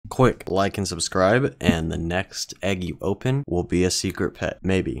quick like and subscribe, and the next egg you open will be a secret pet.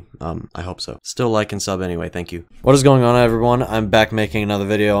 Maybe. I hope so. Still like and sub anyway, thank you. What is going on, everyone? I'm back making another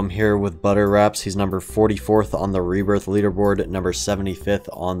video. I'm here with Butter Wraps. He's number 44th on the Rebirth leaderboard, number 75th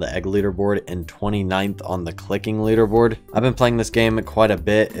on the egg leaderboard, and 29th on the clicking leaderboard. I've been playing this game quite a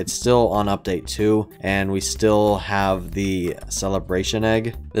bit. It's still on update 2, and we still have the celebration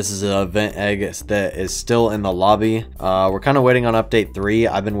egg. This is an event egg that is still in the lobby. We're kind of waiting on update 3.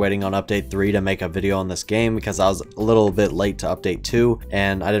 I've been waiting on update 3 to make a video on this game because I was a little bit late to update 2,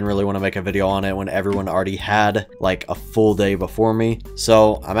 and I didn't really want to make a video on it when everyone already had like a full day before me.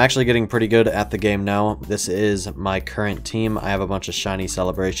 So I'm actually getting pretty good at the game now. This is my current team. I have a bunch of shiny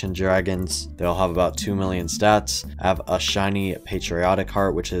celebration dragons. They'll have about 2 million stats. I have a shiny patriotic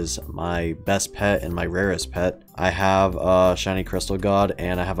heart, which is my best pet and my rarest pet. I have a shiny crystal god,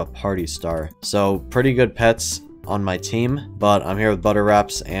 and I have a party star. So pretty good pets on my team, but I'm here with Butter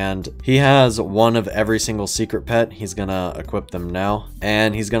Wraps, and he has one of every single secret pet. He's gonna equip them now,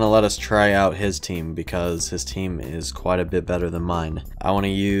 and he's gonna let us try out his team because his team is quite a bit better than mine. I want to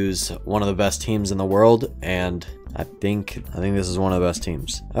use one of the best teams in the world, and I think this is one of the best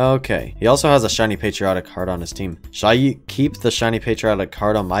teams. Okay. He also has a shiny patriotic heart on his team. Should I keep the shiny patriotic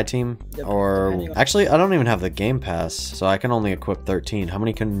heart on my team? Yep. Or actually, I don't even have the game pass, so I can only equip 13. How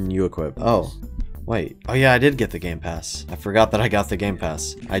many can you equip? Oh. Wait. Oh yeah, I did get the game pass. I forgot that I got the game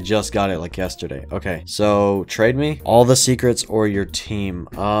pass. I just got it like yesterday. Okay, so trade me all the secrets or your team.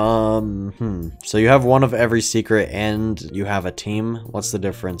 So you have one of every secret and you have a team. What's the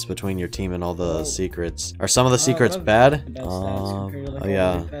difference between your team and all the secrets? Are some of the secrets bad? Oh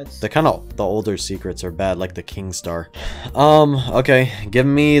yeah, the older secrets are bad, like the King Star. Okay, give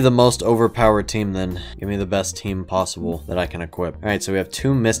me the most overpowered team then. Give me the best team possible that I can equip. All right, so we have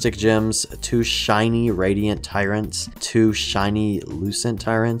 2 mystic gems, 2 shiny radiant tyrants, 2 shiny lucent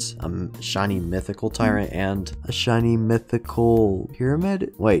tyrants, a shiny mythical tyrant, and a shiny mythical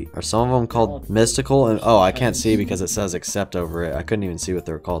pyramid. Wait, are some of them called mystical? And oh, I can't see because it says except over it. I couldn't even see what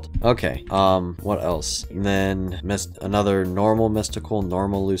they were called. Okay, what else? And then another normal mystical,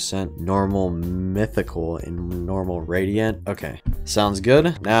 normal lucent, normal mythical, and normal radiant. Okay, sounds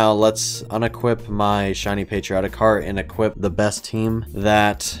good. Now let's unequip my shiny patriotic heart and equip the best team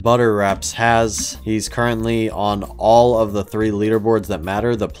that Butter Wraps has. He's currently on all of the 3 leaderboards that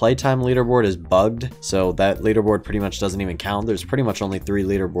matter. The playtime leaderboard is bugged, so that leaderboard pretty much doesn't even count. There's pretty much only 3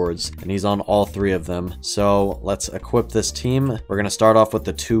 leaderboards, and he's on all 3 of them. So let's equip this team. We're going to start off with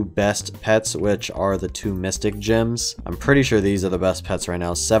the 2 best pets, which are the 2 mystic gems. I'm pretty sure these are the best pets right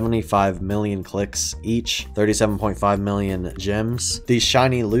now. 75 million clicks each, 37.5 million gems. These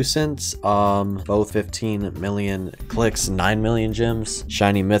shiny lucents, both 15 million clicks, 9 million gems.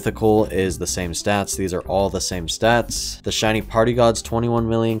 Shiny mythical is the same stats. These are all the same stats. The shiny party gods, 21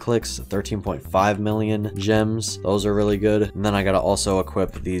 million clicks, 13.5 million gems. Those are really good. And then I gotta also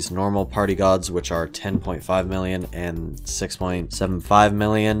equip these normal party gods, which are 10.5 million and 6.75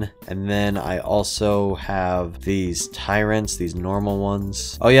 million. And then I also have these tyrants, these normal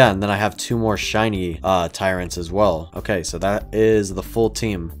ones. Oh yeah, and then I have 2 more shiny tyrants as well. Okay, so that is the full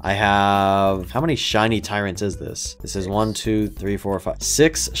team. I have, how many shiny tyrants is this? This is 1, 2, 3, 4, 5,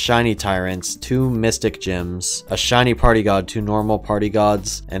 6 shiny tyrants, 2 mystic gems, a shiny party god, 2 normal party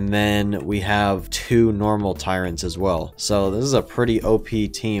gods, and then we have 2 normal tyrants as well. So this is a pretty OP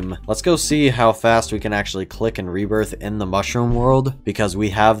team. Let's go see how fast we can actually click and rebirth in the mushroom world, because we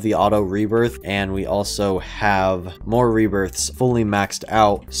have the auto rebirth and we also have more rebirths fully maxed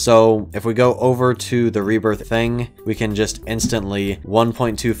out. So if we go over to the rebirth thing, we can just instantly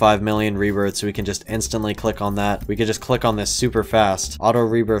 1.25 million rebirths. We can just instantly click on that. We can just click on this super fast. Auto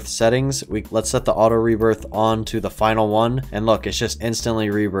rebirth settings. Let's set the auto rebirth on to the final one, and look, it's just instantly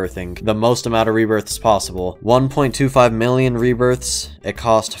rebirthing the most amount of rebirths possible. 1.25 million rebirths. It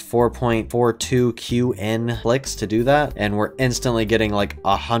cost 4.42 QN clicks to do that, and we're instantly getting like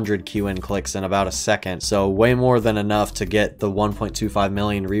 100 QN clicks in about a second. So way more than enough to get the 1.25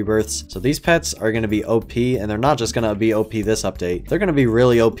 million rebirths. So these pets are going to be OP, and they're not just going to be OP this update. They're going to be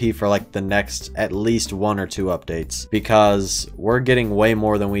really OP for like the next at least 1 or 2 updates, because we're getting way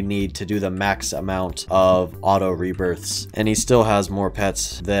more than we need to do the max amount of auto rebirths. And he still has more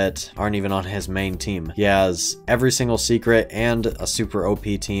pets that aren't even on his main team. He has every single secret and a super OP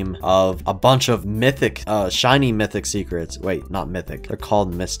team of a bunch of mythic, shiny mythic secrets. Wait, not mythic. They're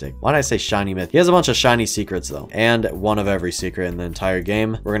called mystic. Why did I say shiny mythic? He has a bunch of shiny secrets though, and one of every secret in the entire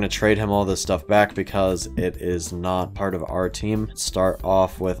game. We're going to trade him all this stuff back because it is not part of our team. Start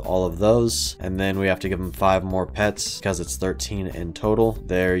off with all of those, and then we have to give him 5 more pets because it's 13 in total.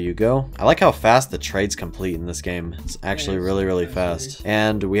 There you go. I like how fast the trades complete in this game. It's actually really fast.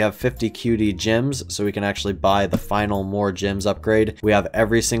 And we have 50 QD gems, so we can actually buy the final more gems upgrade. We have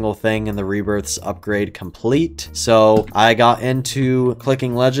every single thing in the Rebirths upgrade complete. So I got into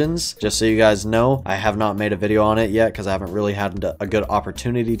clicking legends. Just so you guys know, I have not made a video on it yet because I haven't really had a good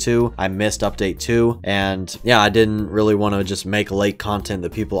opportunity to. I missed update 2, and yeah, I didn't really want to just make late content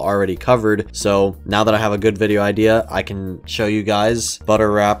that people already covered. So now that I have a good video idea, I can show you guys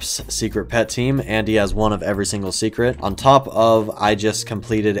ButterWrap's secret pet team, and he has one of every single secret. On top of, I just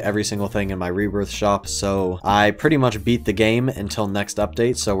completed every single thing in my Rebirth shop, so I pretty much beat the game until next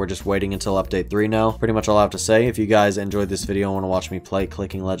update. So we're just waiting until update 3 now. Pretty much all I have to say. If you guys enjoyed this video and want to watch me play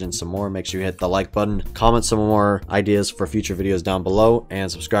Clicking Legends some more, make sure you hit the like button, comment some more ideas for future videos down below,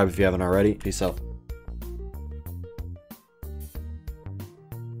 and subscribe if you haven't already. Peace out.